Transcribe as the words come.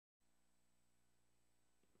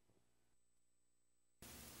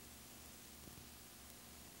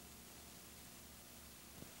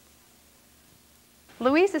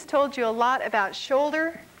Louise has told you a lot about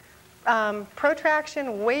shoulder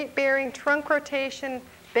protraction, weight bearing, trunk rotation,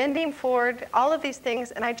 bending forward, all of these things,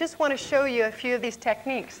 and I just want to show you a few of these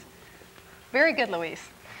techniques. Very good, Louise.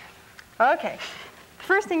 Okay.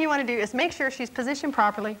 First thing you want to do is make sure she's positioned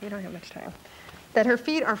properly. You don't have much time. That her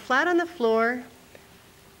feet are flat on the floor,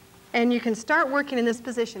 and you can start working in this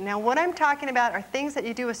position. Now, what I'm talking about are things that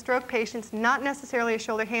you do with stroke patients, not necessarily a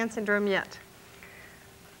shoulder-hand syndrome yet.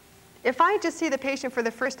 If I just see the patient for the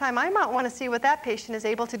first time, I might want to see what that patient is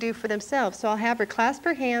able to do for themselves. So I'll have her clasp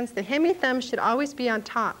her hands. The hemi-thumb should always be on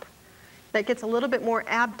top. That gets a little bit more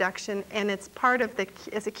abduction, and it's part of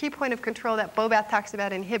it's a key point of control that Bobath talks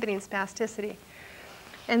about inhibiting spasticity.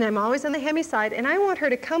 And I'm always on the hemi side, and I want her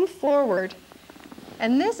to come forward.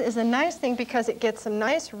 And this is a nice thing because it gets some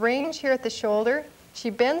nice range here at the shoulder. She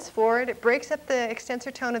bends forward, it breaks up the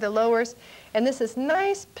extensor tone of the lowers, and this is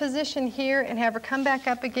nice position here, and have her come back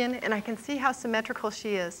up again, and I can see how symmetrical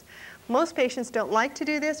she is. Most patients don't like to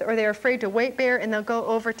do this, or they're afraid to weight bear, and they'll go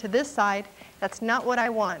over to this side. That's not what I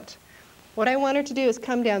want. What I want her to do is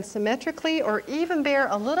come down symmetrically, or even bear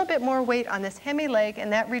a little bit more weight on this hemi leg, and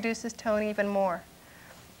that reduces tone even more.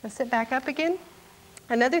 Let's sit back up again.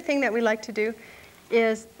 Another thing that we like to do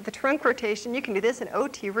is the trunk rotation. You can do this in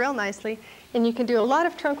OT real nicely, and you can do a lot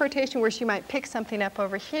of trunk rotation where she might pick something up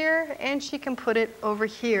over here, and she can put it over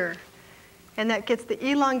here. And that gets the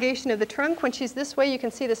elongation of the trunk. When she's this way, you can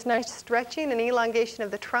see this nice stretching and elongation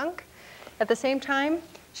of the trunk. At the same time,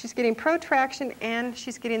 she's getting protraction, and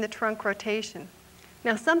she's getting the trunk rotation.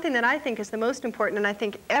 Now, something that I think is the most important, and I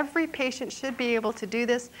think every patient should be able to do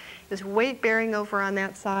this, is weight bearing over on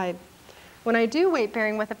that side. When I do weight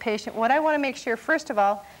bearing with a patient, what I want to make sure, first of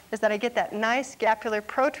all, is that I get that nice scapular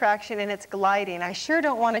protraction and it's gliding. I sure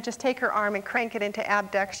don't want to just take her arm and crank it into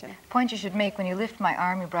abduction. Point you should make, when you lift my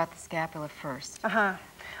arm, you brought the scapula first. I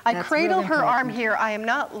cradle her arm here. I am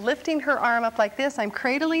not lifting her arm up like this. I'm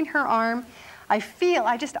cradling her arm.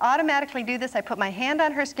 I just automatically do this. I put my hand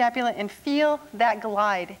on her scapula and feel that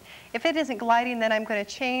glide. If it isn't gliding, then I'm going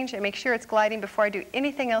to change and make sure it's gliding before I do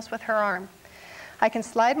anything else with her arm. I can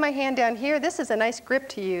slide my hand down here. This is a nice grip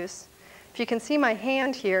to use. If you can see my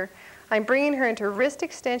hand here, I'm bringing her into wrist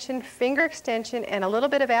extension, finger extension, and a little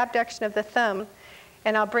bit of abduction of the thumb.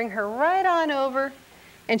 And I'll bring her right on over,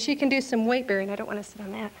 and she can do some weight bearing. I don't want to sit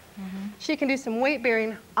on that. She can do some weight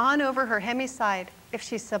bearing on over her hemi side. If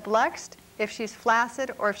she's subluxed, if she's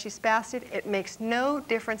flaccid, or if she's spastic, it makes no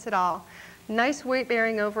difference at all. Nice weight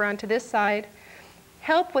bearing over onto this side.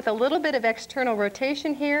 Help with a little bit of external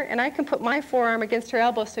rotation here, and I can put my forearm against her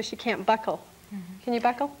elbow so she can't buckle. Can you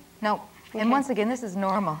buckle? No. Okay. And once again, this is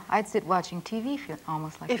normal. I'd sit watching TV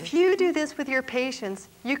almost like this. If you do this with your patients,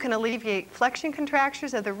 you can alleviate flexion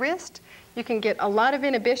contractures of the wrist. You can get a lot of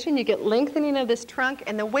inhibition. You get lengthening of this trunk,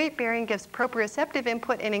 and the weight bearing gives proprioceptive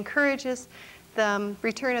input and encourages the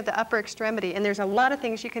return of the upper extremity. And there's a lot of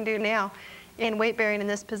things you can do now in weight bearing in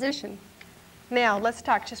this position. Now, let's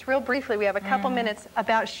talk just real briefly. We have a couple minutes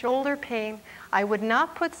about shoulder pain. I would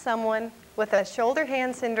not put someone with a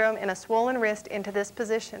shoulder-hand syndrome and a swollen wrist into this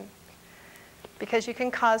position because you can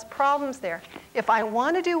cause problems there. If I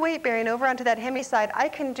want to do weight bearing over onto that hemi side, I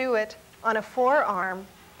can do it on a forearm,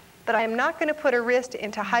 but I am not going to put a wrist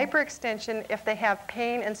into hyperextension if they have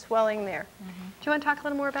pain and swelling there. Do you want to talk a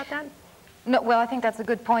little more about that? No, well, I think that's a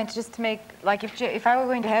good point, just to make, like if I were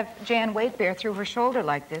going to have Jan weight bear through her shoulder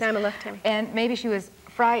like this, I'm a left hand. And maybe she was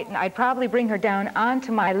frightened, I'd probably bring her down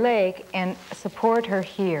onto my leg and support her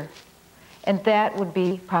here. And that would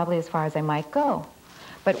be probably as far as I might go.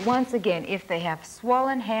 But once again, if they have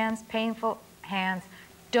swollen hands, painful hands,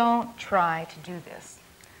 don't try to do this.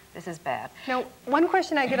 This is bad. Now, one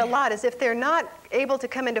question I get a lot is if they're not able to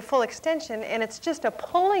come into full extension and it's just a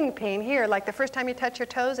pulling pain here, like the first time you touch your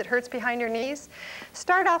toes, it hurts behind your knees,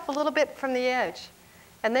 start off a little bit from the edge.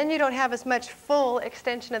 And then you don't have as much full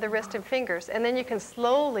extension of the wrist and fingers. And then you can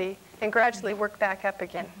slowly and gradually work back up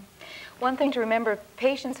again. One thing to remember,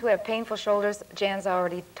 patients who have painful shoulders, Jan's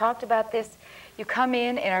already talked about this, you come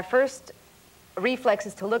in and our first reflex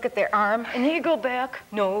is to look at their arm, and then you go back.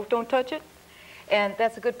 No, don't touch it. And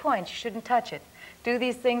that's a good point. You shouldn't touch it. Do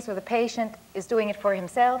these things where the patient is doing it for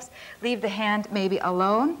himself. Leave the hand maybe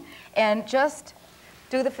alone, and just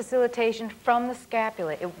do the facilitation from the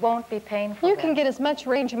scapula. It won't be painful. You can get as much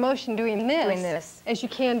range of motion doing this as you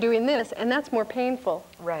can doing this, and that's more painful.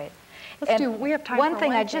 Right. We have time one for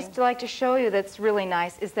thing I'd just like to show you that's really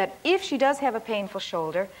nice is that if she does have a painful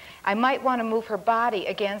shoulder, I might want to move her body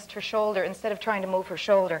against her shoulder instead of trying to move her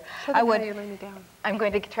shoulder. So how do you lay me down? I'm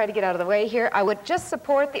going to try to get out of the way here. I would just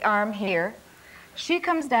support the arm here. She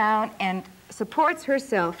comes down and supports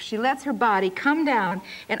herself. She lets her body come down,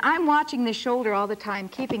 and I'm watching the shoulder all the time,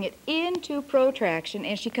 keeping it into protraction,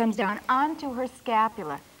 and she comes down onto her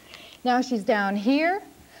scapula. Now she's down here.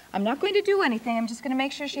 I'm not going to do anything. I'm just going to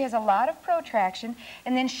make sure she has a lot of protraction,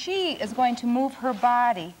 and then she is going to move her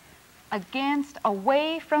body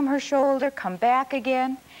away from her shoulder, come back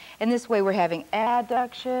again, and this way we're having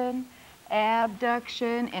adduction,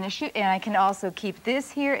 abduction, and I can also keep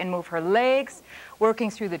this here and move her legs,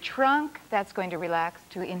 working through the trunk. That's going to relax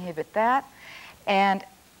to inhibit that. And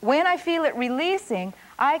when I feel it releasing,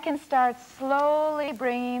 I can start slowly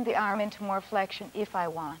bringing the arm into more flexion if I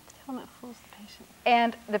want. Tell them it fools the patient.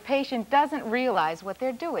 And the patient doesn't realize what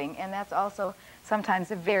they're doing, and that's also sometimes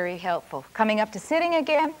very helpful. Coming up to sitting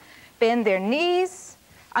again, bend their knees.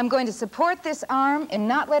 I'm going to support this arm and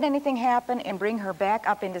not let anything happen and bring her back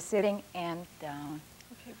up into sitting and down.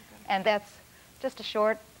 Okay, and that's just a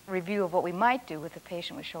short review of what we might do with a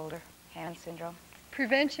patient with shoulder hand syndrome.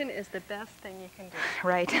 Prevention is the best thing you can do.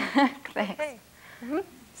 Right. Thanks. Okay.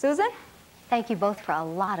 Susan? Thank you both for a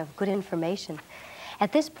lot of good information.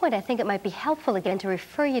 At this point, I think it might be helpful again to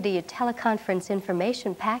refer you to your teleconference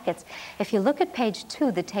information packets. If you look at page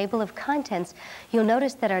 2, the table of contents, you'll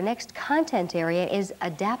notice that our next content area is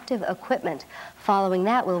adaptive equipment. Following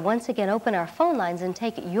that, we'll once again open our phone lines and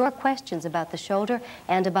take your questions about the shoulder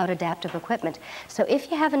and about adaptive equipment. So if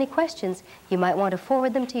you have any questions, you might want to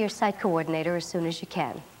forward them to your site coordinator as soon as you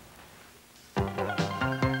can.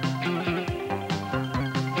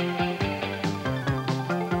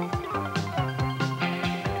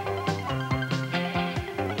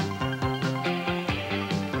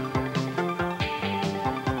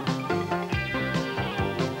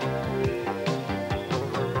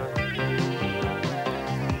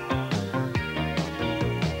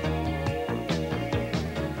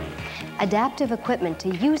 Adaptive equipment,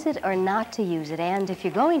 to use it or not to use it, and if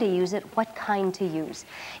you're going to use it, what kind to use,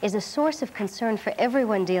 is a source of concern for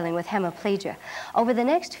everyone dealing with hemiplegia. Over the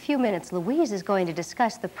next few minutes, Louise is going to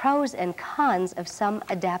discuss the pros and cons of some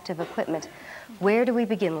adaptive equipment. Where do we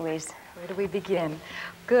begin, Louise? Where do we begin?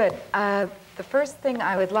 Good. The first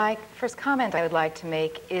comment I would like to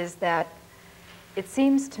make is that it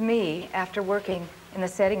seems to me, after working in the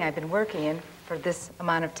setting I've been working in for this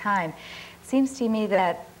amount of time, it seems to me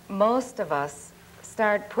that most of us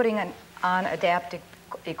start putting on adaptive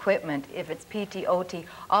equipment, if it's PT, OT,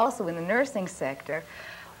 also in the nursing sector,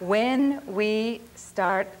 when we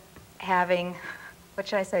start having, what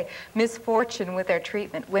should I say, misfortune with our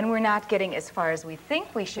treatment, when we're not getting as far as we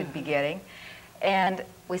think we should be getting, and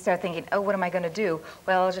we start thinking, oh, what am I going to do?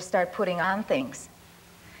 Well, I'll just start putting on things.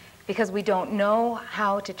 Because we don't know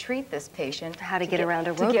how to treat this patient. How to get around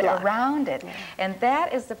a roadblock. To get around it. Yeah. And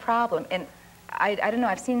that is the problem. And I don't know,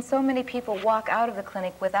 I've seen so many people walk out of the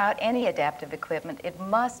clinic without any adaptive equipment. It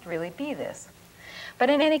must really be this. But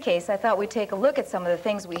in any case, I thought we'd take a look at some of the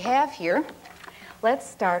things we have here. Let's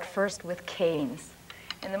start first with canes.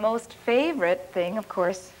 And the most favorite thing, of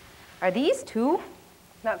course, are these two.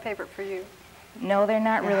 Not favorite for you. No, they're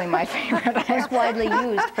not really my favorite. Most widely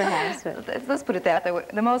used, perhaps. Let's put it that way.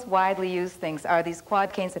 The most widely used things are these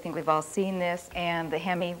quad canes. I think we've all seen this, and the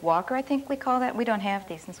Hemi walker, I think we call that. We don't have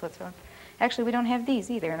these in Switzerland. Actually, we don't have these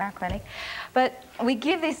either in our clinic. But we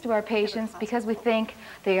give these to our patients because we think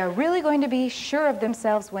they are really going to be sure of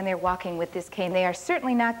themselves when they're walking with this cane. They are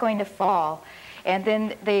certainly not going to fall. And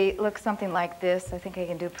then they look something like this. I think I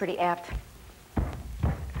can do pretty apt.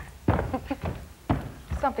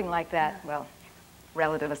 Something like that. Well,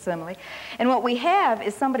 relative assembly. And what we have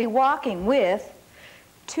is somebody walking with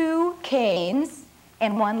two canes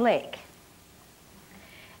and one leg.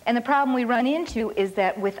 And the problem we run into is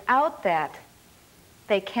that without that,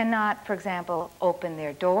 they cannot, for example, open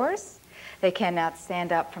their doors. They cannot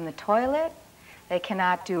stand up from the toilet. They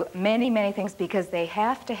cannot do many, many things because they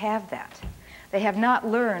have to have that. They have not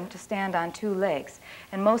learned to stand on two legs.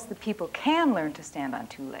 And most of the people can learn to stand on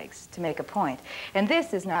two legs to make a point. And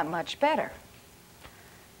this is not much better.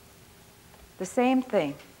 The same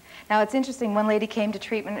thing. Now, it's interesting. One lady came to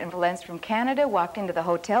treatment in Valence from Canada, walked into the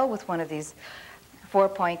hotel with one of these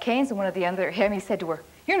 4-point canes, and one of the other Hemis said to her,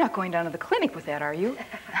 "You're not going down to the clinic with that, are you?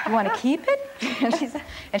 You want to keep it?"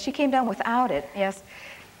 And she came down without it, yes.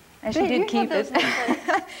 And she did keep it.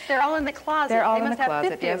 They're all in the closet. They're all in the closet, must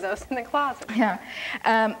have 50 yes. of those in the closet.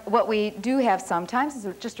 Yeah. What we do have sometimes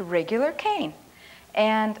is just a regular cane.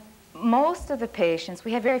 And most of the patients,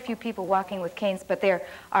 we have very few people walking with canes, but there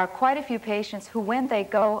are quite a few patients who, when they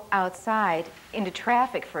go outside into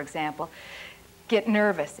traffic, for example, get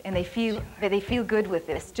nervous, and they feel good with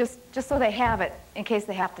this, just so they have it in case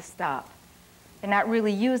they have to stop. They're not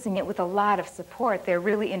really using it with a lot of support. They're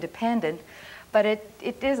really independent, But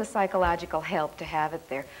it is a psychological help to have it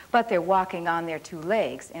there. But they're walking on their two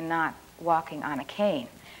legs and not walking on a cane.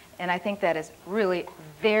 And I think that is really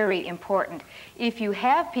very important. If you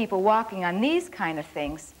have people walking on these kind of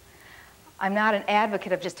things, I'm not an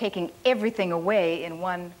advocate of just taking everything away in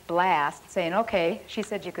one blast, saying, okay, she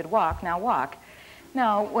said you could walk, now walk.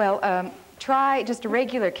 No, well, try just a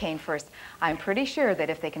regular cane first. I'm pretty sure that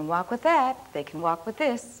if they can walk with that, they can walk with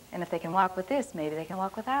this. And if they can walk with this, maybe they can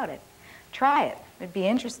walk without it. Try it. It'd be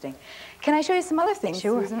interesting. Can I show you some other things,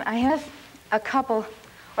 Sure. Susan? I have a couple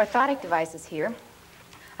orthotic devices here.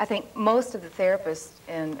 I think most of the therapists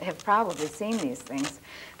have probably seen these things.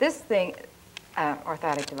 This thing,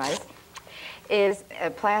 orthotic device, is a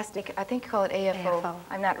plastic, I think you call it AFO.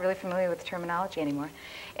 I'm not really familiar with the terminology anymore.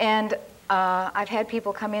 And I've had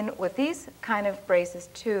people come in with these kind of braces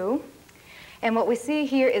too. And what we see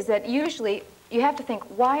here is that usually you have to think,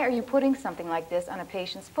 why are you putting something like this on a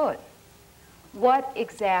patient's foot? What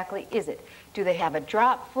exactly is it? Do they have a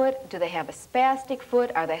drop foot? Do they have a spastic foot?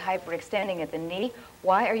 Are they hyperextending at the knee?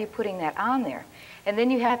 Why are you putting that on there? And then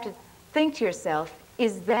you have to think to yourself,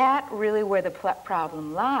 is that really where the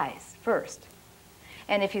problem lies first?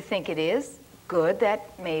 And if you think it is, good,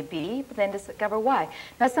 that may be, but then discover why.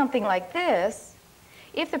 Now something like this,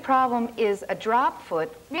 if the problem is a drop foot,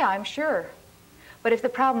 yeah, I'm sure. But if the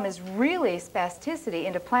problem is really spasticity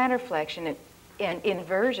into plantar flexion and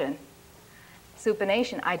inversion,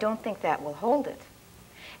 supination, I don't think that will hold it.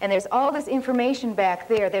 And there's all this information back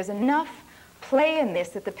there. There's enough play in this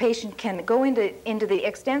that the patient can go into the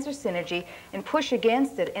extensor synergy and push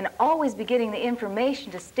against it and always be getting the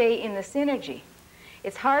information to stay in the synergy.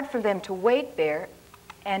 It's hard for them to weight bear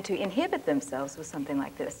and to inhibit themselves with something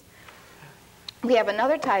like this. We have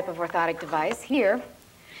another type of orthotic device here.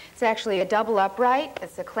 It's actually a double upright.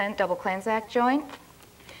 It's a double Clensac joint.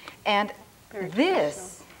 And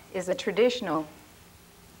this is a traditional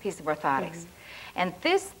piece of orthotics. And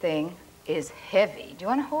this thing is heavy. Do you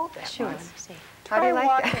want to hold that? Sure. one? See. How do you Try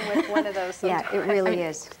like walking that? with one of those sometimes. Yeah, it really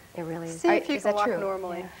is. It really is. See if you Is can that walk true?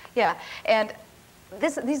 normally. Yeah, and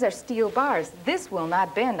these are steel bars. This will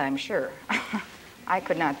not bend, I'm sure. I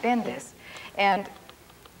could not bend this. And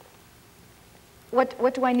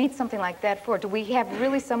what do I need something like that for? Do we have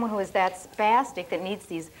really someone who is that spastic that needs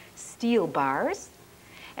these steel bars?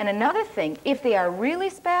 And another thing, if they are really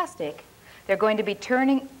spastic, they're going to be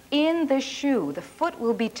turning in the shoe. The foot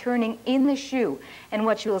will be turning in the shoe. And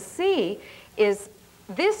what you'll see is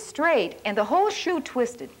this straight and the whole shoe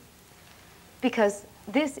twisted, because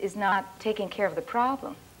this is not taking care of the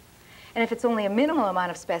problem. And if it's only a minimal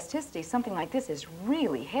amount of spasticity, something like this is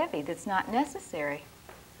really heavy that's not necessary.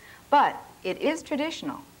 But it is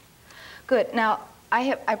traditional. Good. Now,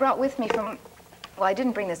 I brought with me from, well, I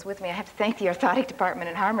didn't bring this with me. I have to thank the orthotic department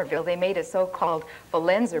in Harmerville. They made a so-called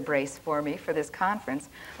Valenzer brace for me for this conference.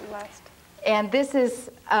 And this is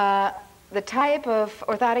the type of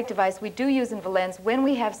orthotic device we do use in Valence when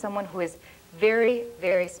we have someone who is very,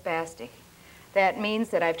 very spastic. That means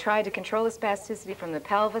that I've tried to control the spasticity from the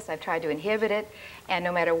pelvis, I've tried to inhibit it, and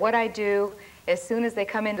no matter what I do, as soon as they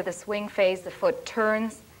come into the swing phase, the foot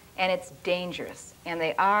turns, and it's dangerous. And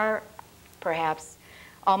they are perhaps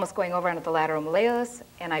almost going over onto the lateral malleolus,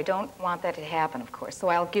 and I don't want that to happen, of course. So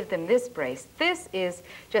I'll give them this brace. This is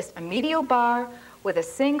just a medial bar with a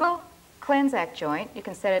single Clensac joint. You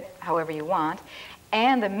can set it however you want.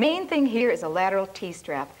 And the main thing here is a lateral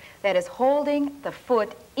T-strap that is holding the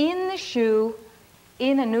foot in the shoe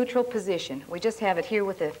in a neutral position. We just have it here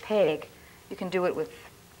with a peg. You can do it with,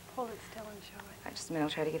 Hold it still and show it. just a minute,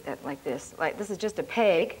 I'll try to get that like this. Like, this is just a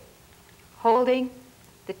peg holding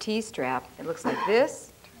the T-strap. It looks like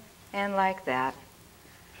this and like that.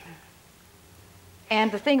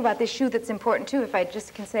 And the thing about this shoe that's important too, if I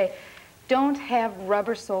just can say, don't have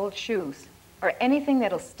rubber-soled shoes or anything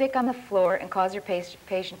that'll stick on the floor and cause your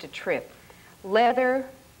patient to trip. Leather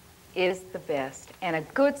is the best, and a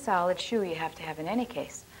good solid shoe you have to have in any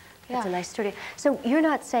case. That's a nice story. So you're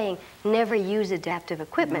not saying never use adaptive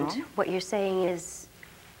equipment. No. What you're saying is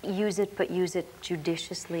use it, but use it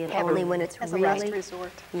judiciously and Have only a- when it's As a really... last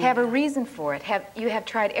resort. Have a reason for it. You have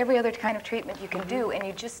tried every other kind of treatment you can do, and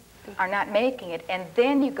you just are not making it, and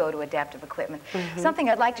then you go to adaptive equipment. Something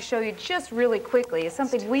I'd like to show you just really quickly is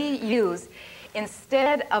something we use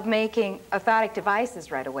instead of making orthotic devices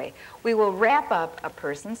right away. We will wrap up a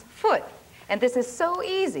person's foot, and this is so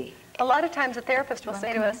easy. A lot of times a therapist will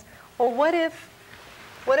say to us, well, what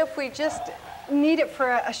if we just need it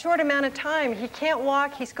for a short amount of time? He can't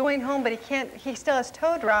walk, he's going home, but he still has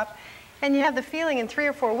toe drop. and you have the feeling in 3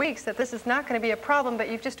 or 4 weeks that this is not going to be a problem, but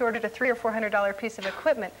you've just ordered a $300 or $400 piece of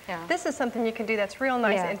equipment. Yeah. This is something you can do that's real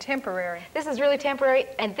nice Yeah. and temporary. This is really temporary,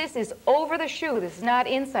 and this is over the shoe. This is not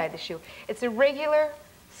inside the shoe. It's a regular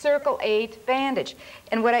circle 8 bandage.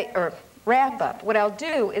 And or wrap up. What I'll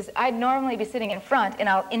do is I'd normally be sitting in front, and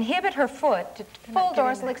I'll inhibit her foot to full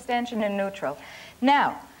dorsal extension in neutral.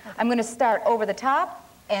 Now, I'm going to start over the top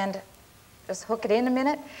and just hook it in a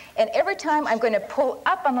minute. And every time I'm going to pull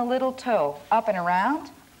up on the little toe, up and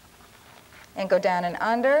around, and go down and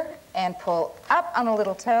under, and pull up on the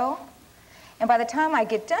little toe. And by the time I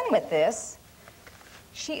get done with this,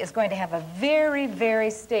 she is going to have a very, very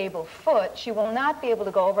stable foot. She will not be able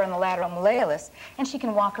to go over on the lateral malleolus, and she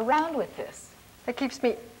can walk around with this. That keeps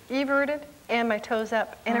me everted and my toes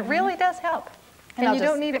up, and it really does help. And you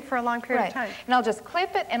don't need it for a long period of time. And I'll just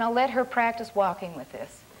clip it, and I'll let her practice walking with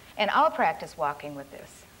this. And I'll practice walking with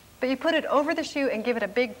this. But you put it over the shoe and give it a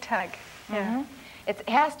big tug. Yeah. It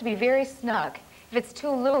has to be very snug. If it's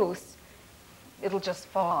too loose, it'll just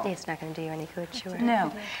fall. It's not going to do you any good, sure.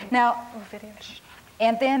 No. Now,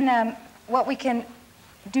 and then what we can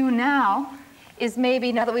do now is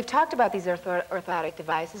maybe, now that we've talked about these orthotic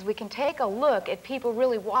devices, we can take a look at people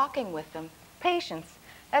really walking with them. Patients.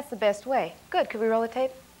 That's the best way. Good. Could we roll the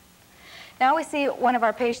tape? Now we see one of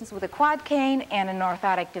our patients with a quad cane and an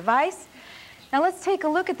orthotic device. Now let's take a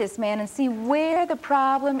look at this man and see where the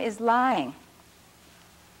problem is lying.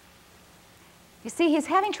 You see, he's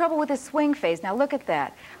having trouble with his swing phase. Now look at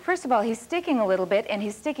that. First of all, he's sticking a little bit, and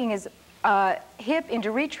he's sticking his hip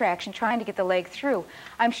into retraction, trying to get the leg through.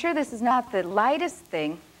 I'm sure this is not the lightest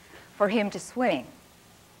thing for him to swing.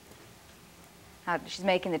 Now she's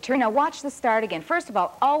making the turn. Now watch the start again. First of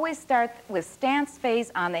all, always start with stance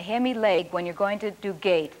phase on the hemi leg when you're going to do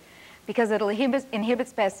gait, because it'll inhibit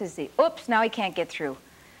spasticity. Oops, now he can't get through.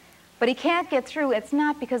 But he can't get through. It's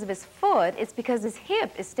not because of his foot. It's because his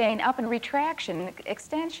hip is staying up in retraction and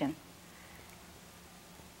extension.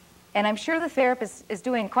 And I'm sure the therapist is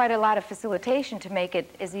doing quite a lot of facilitation to make it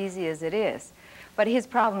as easy as it is. But his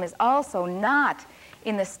problem is also not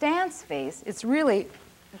in the stance phase. It's really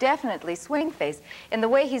definitely swing phase. And the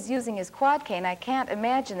way he's using his quad cane, I can't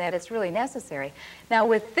imagine that it's really necessary. Now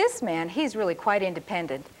with this man, he's really quite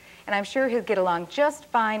independent. And I'm sure he'll get along just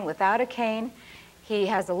fine without a cane. He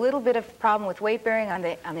has a little bit of problem with weight bearing on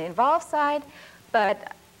the involved side,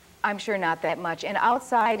 but I'm sure not that much. And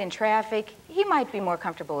outside in traffic, he might be more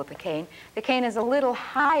comfortable with the cane. The cane is a little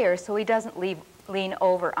higher, so he doesn't lean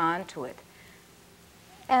over onto it.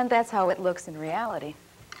 And that's how it looks in reality.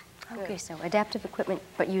 Okay, so adaptive equipment,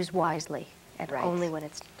 but used wisely, and Right. only when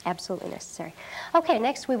it's absolutely necessary. Okay,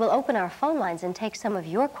 next we will open our phone lines and take some of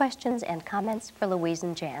your questions and comments for Louise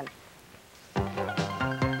and Jan.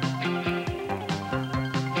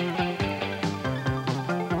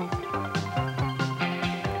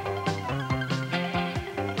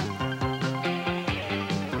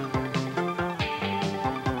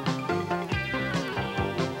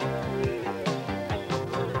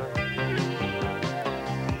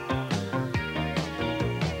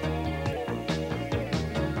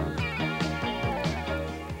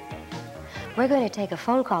 We're going to take a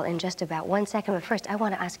phone call in just about 1 second, but first I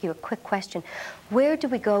want to ask you a quick question. Where do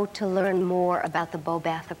we go to learn more about the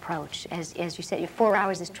Bobath approach? As you said, 4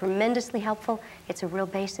 hours is tremendously helpful. It's a real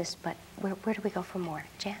basis, but where do we go for more?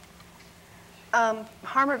 Jan?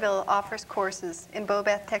 Harmerville offers courses in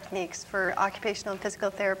Bobath techniques for occupational and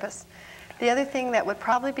physical therapists. The other thing that would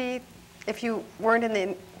probably be, if you weren't in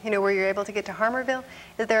the, where you're able to get to Harmerville,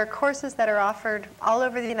 is there are courses that are offered all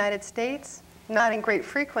over the United States. Not in great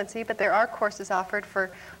frequency, but there are courses offered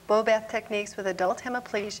for Bobath techniques with adult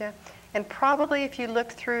hemiplegia. And probably if you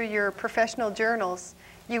looked through your professional journals,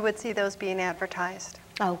 you would see those being advertised.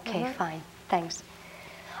 Okay, fine. Thanks.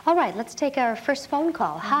 All right, let's take our first phone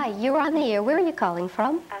call. Hi, you're on the air. Where are you calling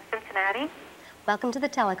from? Cincinnati. Welcome to the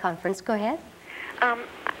teleconference. Go ahead. I'm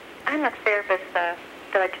a therapist that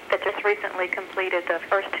just recently completed the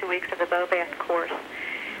first 2 weeks of the Bobath course.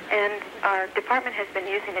 And our department has been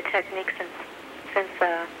using the technique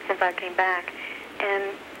since I came back, and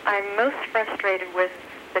I'm most frustrated with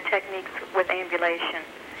the techniques with ambulation.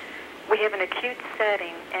 We have an acute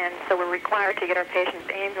setting, and so we're required to get our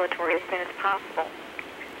patients ambulatory as soon as possible.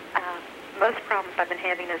 Most problems I've been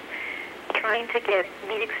having is trying to get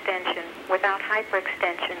knee extension without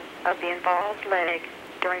hyperextension of the involved leg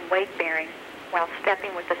during weight bearing while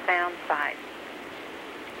stepping with the sound side.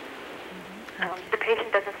 The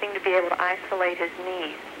patient doesn't seem to be able to isolate his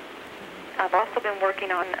knees. I've also been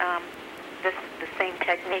working on the same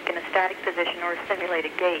technique in a static position or a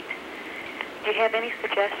simulated gait. Do you have any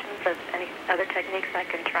suggestions of any other techniques I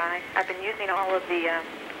can try? I've been using all of the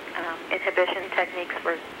inhibition techniques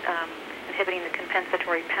for inhibiting the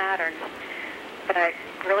compensatory patterns. But I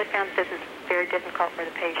really found that this is very difficult for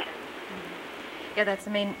the patient. Yeah,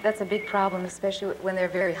 that's a big problem, especially when they're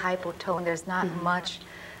very hypotone. There's not much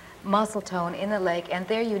muscle tone in the leg, and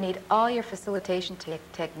there you need all your facilitation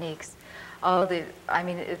techniques. You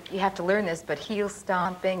have to learn this, but heel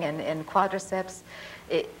stomping and quadriceps,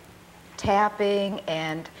 tapping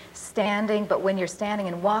and standing, but when you're standing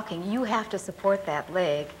and walking, you have to support that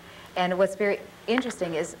leg. And what's very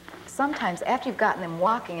interesting is sometimes after you've gotten them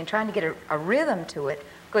walking and trying to get a rhythm to it,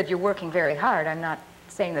 good, you're working very hard. I'm not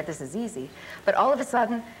saying that this is easy, but all of a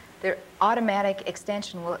sudden, their automatic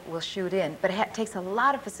extension will shoot in. But it takes a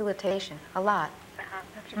lot of facilitation, a lot.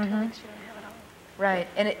 After 2 weeks, you don't have it all. Right,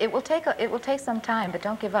 and it will take some time, but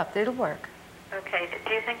don't give up. It'll work. Okay.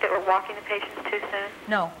 Do you think that we're walking the patients too soon?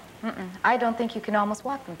 No, I don't think you can almost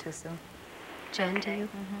walk them too soon. Jen, do you?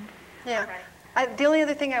 Yeah. The only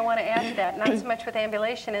other thing I want to add to that, not so much with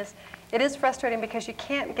ambulation, is it is frustrating because you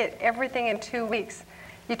can't get everything in 2 weeks.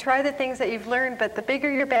 You try the things that you've learned, but the bigger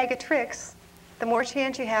your bag of tricks, the more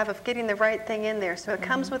chance you have of getting the right thing in there. So it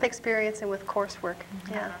comes with experience and with coursework.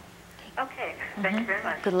 Yeah. Okay. Thank you very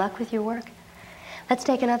much. Good luck with your work. Let's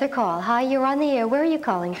take another call. Hi, you're on the air. Where are you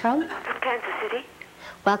calling from? From Kansas City.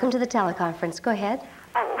 Welcome to the teleconference. Go ahead.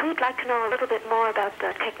 We'd like to know a little bit more about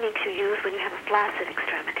the techniques you use when you have a flaccid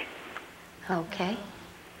extremity. Okay.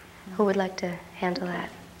 Who would like to handle that?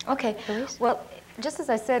 Okay. Louise? Well, just as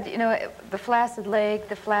I said, the flaccid leg,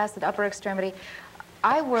 the flaccid upper extremity,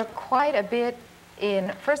 I work quite a bit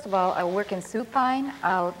first of all, I work in supine.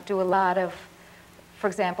 I'll do a lot of, for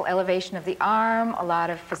example, elevation of the arm, a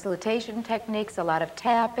lot of facilitation techniques, a lot of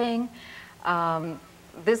tapping,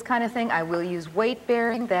 this kind of thing. I will use weight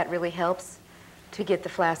bearing. That really helps to get the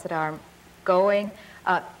flaccid arm going.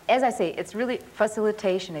 As I say, it's really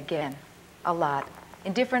facilitation again, a lot.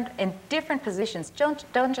 In different positions.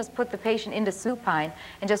 Don't just put the patient into supine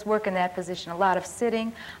and just work in that position. A lot of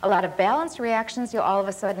sitting, a lot of balance reactions. You'll all of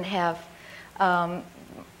a sudden have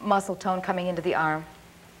muscle tone coming into the arm.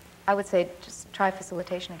 I would say just try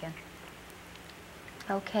facilitation again.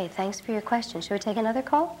 Okay, thanks for your question. Should we take another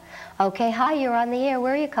call? Okay, hi, you're on the air.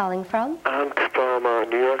 Where are you calling from? I'm from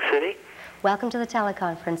New York City. Welcome to the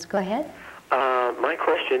teleconference. Go ahead. My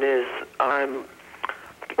question is, I'm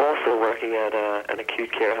also working at an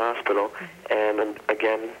acute care hospital, and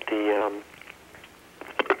again,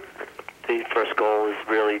 the first goal is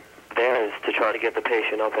really there is to try to get the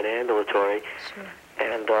patient up and ambulatory. Sure.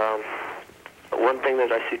 And one thing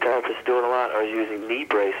that I see therapists doing a lot are using knee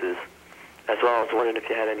braces as well. I was wondering if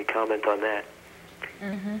you had any comment on that.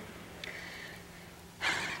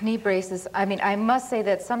 Knee braces. I must say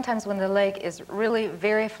that sometimes when the leg is really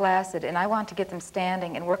very flaccid and I want to get them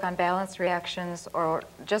standing and work on balance reactions or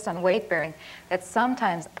just on weight bearing, that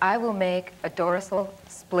sometimes I will make a dorsal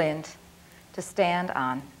splint to stand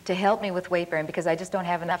on to help me with weight bearing because I just don't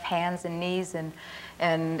have enough hands and knees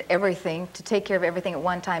and everything to take care of everything at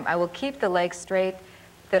one time. I will keep the leg straight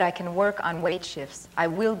that I can work on weight shifts. I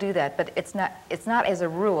will do that, but it's not as a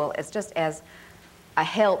rule. It's just as a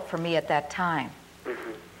help for me at that time.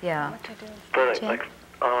 Yeah. What to do? But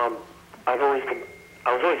I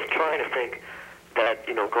was always trying to think that,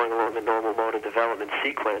 going along the normal motor development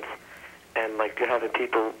sequence, and like you're having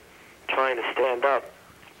people trying to stand up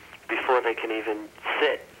before they can even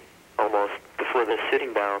sit, almost before their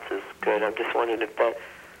sitting balance is good. I'm just wondering if that,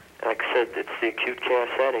 like I said, it's the acute care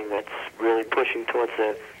setting that's really pushing towards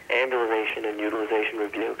the ambulation and utilization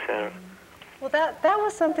review, et cetera. Well, that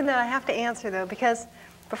was something that I have to answer, though, because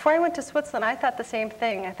before I went to Switzerland, I thought the same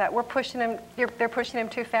thing. I thought, they're pushing him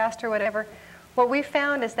too fast or whatever. What we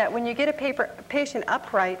found is that when you get a patient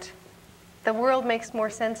upright, the world makes more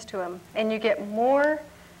sense to him, and you get more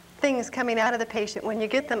things coming out of the patient. When you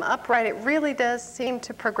get them upright, it really does seem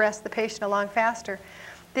to progress the patient along faster.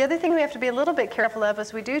 The other thing we have to be a little bit careful of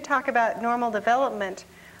is we do talk about normal development,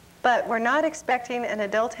 but we're not expecting an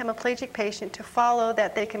adult hemiplegic patient to follow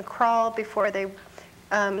that they can crawl before they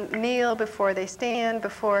kneel, before they stand,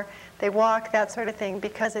 before they walk, that sort of thing,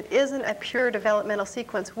 because it isn't a pure developmental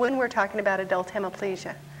sequence when we're talking about adult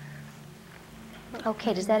hemiplegia.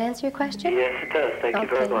 Okay, does that answer your question? Yes, it does. Thank you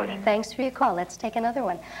very much. Thanks for your call. Let's take another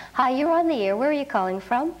one. Hi, you're on the air. Where are you calling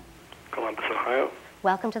from? Columbus, Ohio.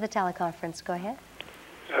 Welcome to the teleconference. Go ahead.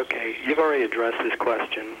 Okay, you've already addressed this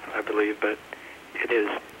question, I believe, but it is,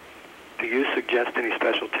 do you suggest any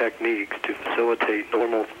special techniques to facilitate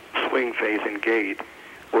normal swing phase and gait,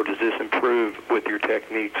 or does this improve with your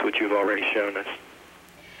techniques, which you've already shown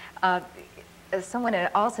us? Someone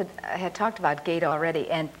also had talked about gait already,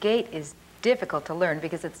 and gait is difficult to learn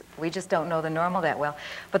because we just don't know the normal that well.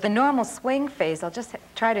 But the normal swing phase, I'll just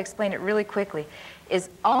try to explain it really quickly, is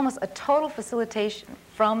almost a total facilitation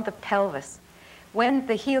from the pelvis. When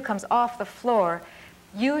the heel comes off the floor,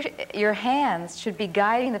 your hands should be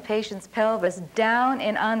guiding the patient's pelvis down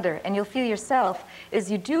and under, and you'll feel yourself,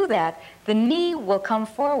 as you do that, the knee will come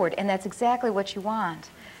forward, and that's exactly what you want.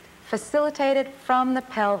 Facilitated from the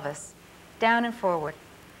pelvis, down and forward.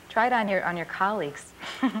 Try it on your colleagues.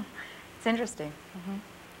 It's interesting.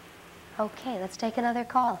 Okay, let's take another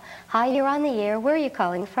call. Hi, you're on the air. Where are you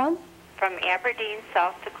calling from? From Aberdeen,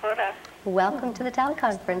 South Dakota. Welcome to the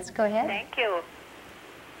teleconference. Go ahead. Thank you.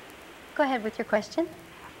 Go ahead with your question.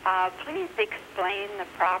 Please explain the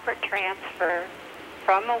proper transfer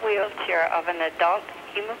from a wheelchair of an adult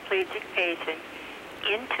hemiplegic patient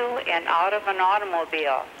into and out of an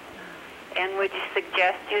automobile. And would you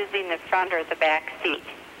suggest using the front or the back seat?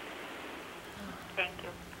 Thank you.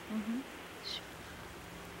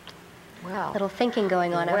 Well, Little thinking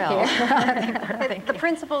going on up here. The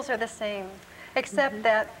principles are the same, except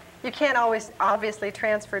that you can't always obviously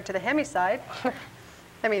transfer to the hemi side.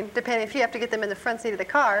 I mean, depending if you have to get them in the front seat of the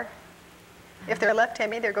car. If they're left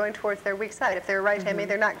hemi, they're going towards their weak side. If they're right hemi,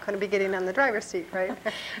 they're not going to be getting on the driver's seat, right?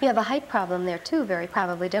 You have a height problem there too, very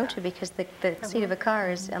probably, don't you? Because the seat of a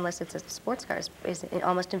car is, unless it's a sports car, is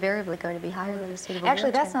almost invariably going to be higher than the seat of a actually,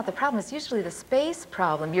 wheelchair. that's not the problem. It's usually the space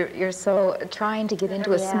problem. You're so trying to get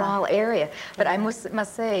into a small area. But I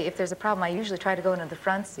must say, if there's a problem, I usually try to go into the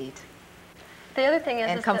front seat. The other thing is,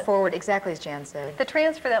 and come forward, exactly as Jan said. The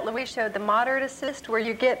transfer that Louise showed, the moderate assist, where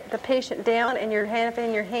you get the patient down and you're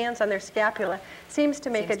having your hands on their scapula, seems to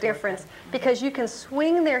make a difference because you can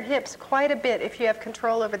swing their hips quite a bit if you have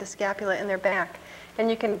control over the scapula in their back. And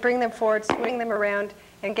you can bring them forward, swing them around,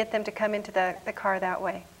 and get them to come into the car that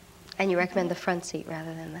way. And you recommend the front seat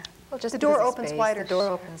rather than the... Well, just the door opens wider. The door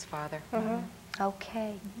opens farther.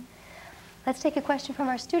 Okay. Let's take a question from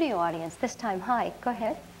our studio audience. This time, hi, go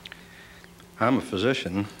ahead. I'm a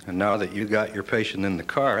physician, and now that you got your patient in the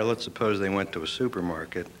car, let's suppose they went to a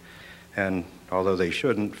supermarket and, although they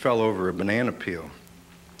shouldn't, fell over a banana peel.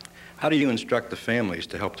 How do you instruct the families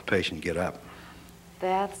to help the patient get up?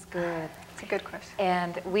 That's good. That's a good question.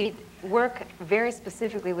 And we work very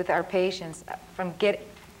specifically with our patients on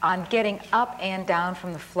getting up and down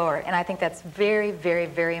from the floor, and I think that's very, very,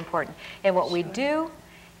 very important. And what we do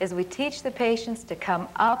is we teach the patients to come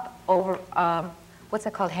up over, what's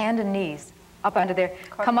that called, hand and knees. Up onto their,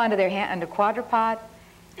 come onto their hand, under quadruped,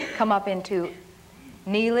 come up into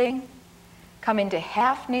kneeling, come into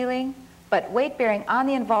half kneeling, but weight bearing on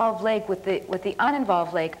the involved leg with the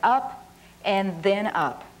uninvolved leg up and then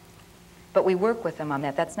up. But we work with them on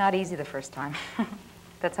that. That's not easy the first time.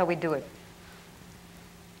 That's how we do it.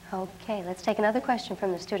 Okay, let's take another question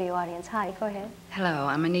from the studio audience. Hi, go ahead. Hello,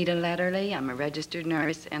 I'm Anita Letterly. I'm a registered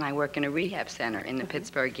nurse, and I work in a rehab center in the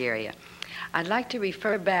Pittsburgh area. I'd like to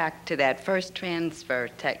refer back to that first transfer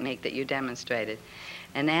technique that you demonstrated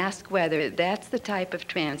and ask whether that's the type of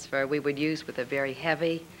transfer we would use with a very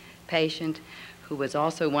heavy patient who was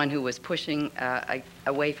also one who was pushing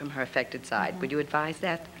away from her affected side. Would you advise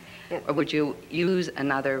that? Or would you use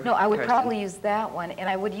another No, I would person? probably use that one, and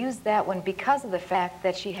I would use that one because of the fact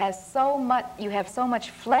that you have so much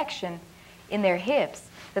flexion in their hips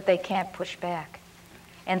that they can't push back.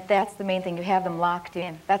 And that's the main thing. You have them locked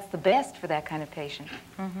in. That's the best for that kind of patient.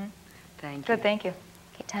 Thank you. Good, thank you.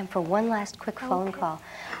 Okay, time for one last quick phone call.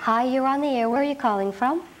 Hi, you're on the air. Where are you calling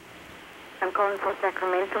from? I'm calling from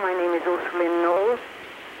Sacramento. My name is Ursuline Knowles,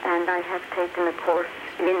 and I have taken a course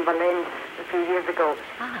in Valence a few years ago.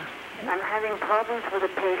 I'm having problems with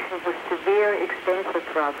a patient with severe extensor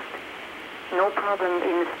thrust. No problem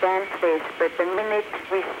in the stand space, but the minute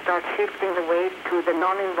we start shifting the weight to the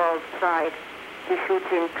non-involved side, he shoots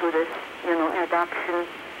into this, adduction,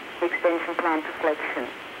 extension, plantar flexion.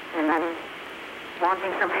 And I'm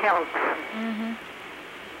wanting some help.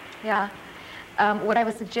 Yeah. What I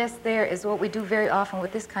would suggest there is what we do very often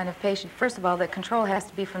with this kind of patient. First of all, the control has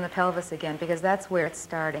to be from the pelvis again, because that's where it's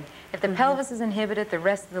starting. If the pelvis is inhibited, the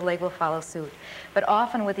rest of the leg will follow suit. But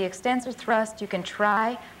often with the extensor thrust, you can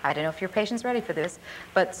try, I don't know if your patient's ready for this,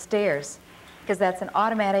 but stairs, because that's an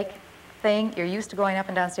automatic thing. You're used to going up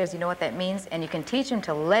and down stairs. You know what that means, and you can teach them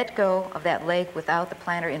to let go of that leg without the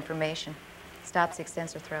plantar information. Stops the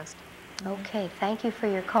extensor thrust. Okay, thank you for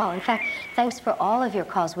your call. In fact, thanks for all of your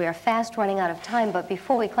calls. We are fast running out of time, but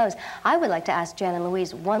before we close, I would like to ask Jan and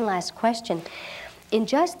Louise one last question. In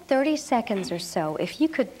just 30 seconds or so, if you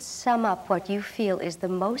could sum up what you feel is the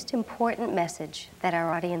most important message that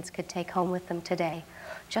our audience could take home with them today,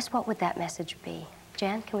 just what would that message be?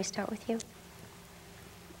 Jan, can we start with you?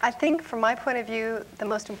 I think from my point of view, the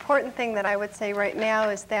most important thing that I would say right now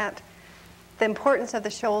is that the importance of the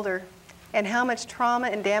shoulder and how much trauma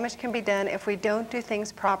and damage can be done if we don't do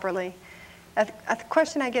things properly. A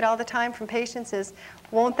question I get all the time from patients is,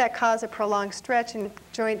 won't that cause a prolonged stretch and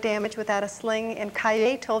joint damage without a sling? And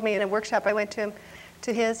Kaye told me in a workshop I went to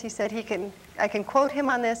he said I can quote him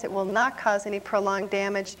on this, it will not cause any prolonged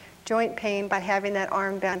damage, joint pain by having that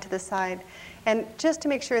arm bound to the side. And just to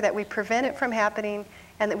make sure that we prevent it from happening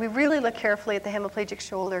and that we really look carefully at the hemiplegic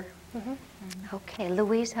shoulder. Okay,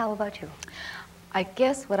 Louise, how about you? I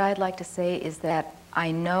guess what I'd like to say is that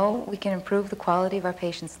I know we can improve the quality of our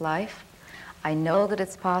patient's life. I know that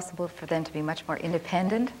it's possible for them to be much more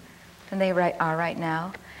independent than they are right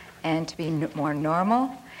now and to be more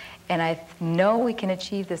normal. And I know we can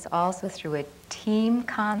achieve this also through a team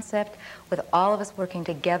concept with all of us working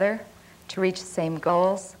together to reach the same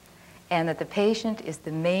goals, and that the patient is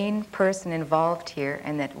the main person involved here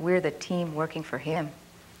and that we're the team working for him.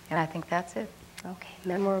 And I think that's it. Okay,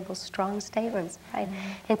 memorable, strong statements. Right.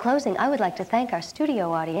 In closing, I would like to thank our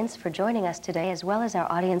studio audience for joining us today, as well as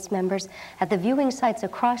our audience members at the viewing sites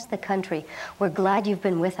across the country. We're glad you've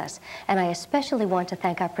been with us. And I especially want to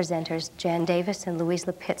thank our presenters, Jan Davis and Louise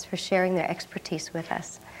Lipitz, for sharing their expertise with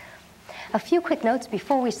us. A few quick notes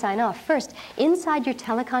before we sign off. First, inside your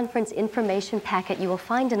teleconference information packet, you will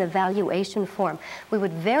find an evaluation form. We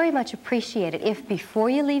would very much appreciate it if, before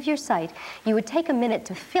you leave your site, you would take a minute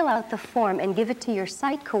to fill out the form and give it to your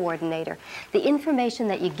site coordinator. The information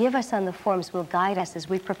that you give us on the forms will guide us as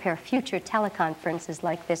we prepare future teleconferences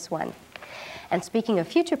like this one. And speaking of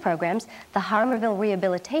future programs, the Harmarville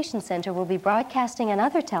Rehabilitation Center will be broadcasting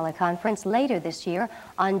another teleconference later this year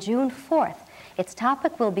on June 4th. Its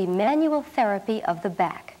topic will be manual therapy of the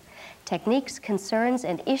back. Techniques, concerns,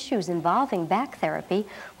 and issues involving back therapy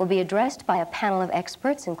will be addressed by a panel of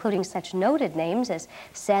experts, including such noted names as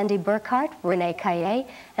Sandy Burkhart, Renee Kaye,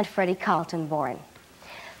 and Freddie Carlton-Bourne.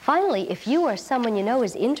 Finally, if you or someone you know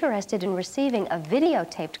is interested in receiving a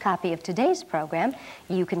videotaped copy of today's program,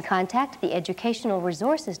 you can contact the Educational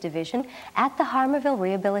Resources Division at the Harmarville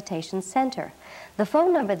Rehabilitation Center. The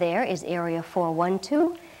phone number there is area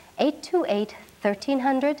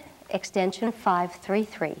 412-828-1300, extension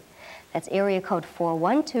 533. That's area code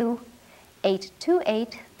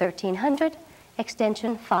 412-828-1300,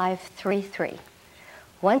 extension 533.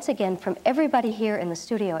 Once again, from everybody here in the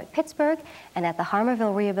studio at Pittsburgh and at the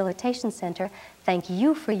Harmarville Rehabilitation Center, thank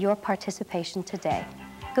you for your participation today.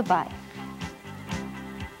 Goodbye.